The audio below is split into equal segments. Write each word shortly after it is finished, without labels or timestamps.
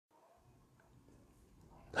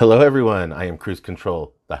Hello, everyone. I am Cruise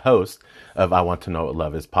Control, the host of I Want to Know What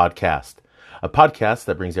Love Is podcast, a podcast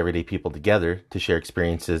that brings everyday people together to share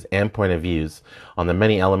experiences and point of views on the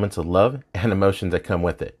many elements of love and emotions that come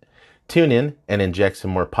with it. Tune in and inject some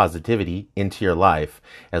more positivity into your life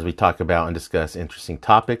as we talk about and discuss interesting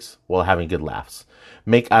topics while having good laughs.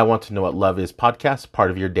 Make I Want to Know What Love Is podcast part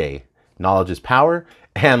of your day. Knowledge is power,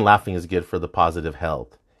 and laughing is good for the positive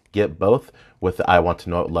health. Get both with the I Want to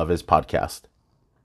Know What Love Is podcast.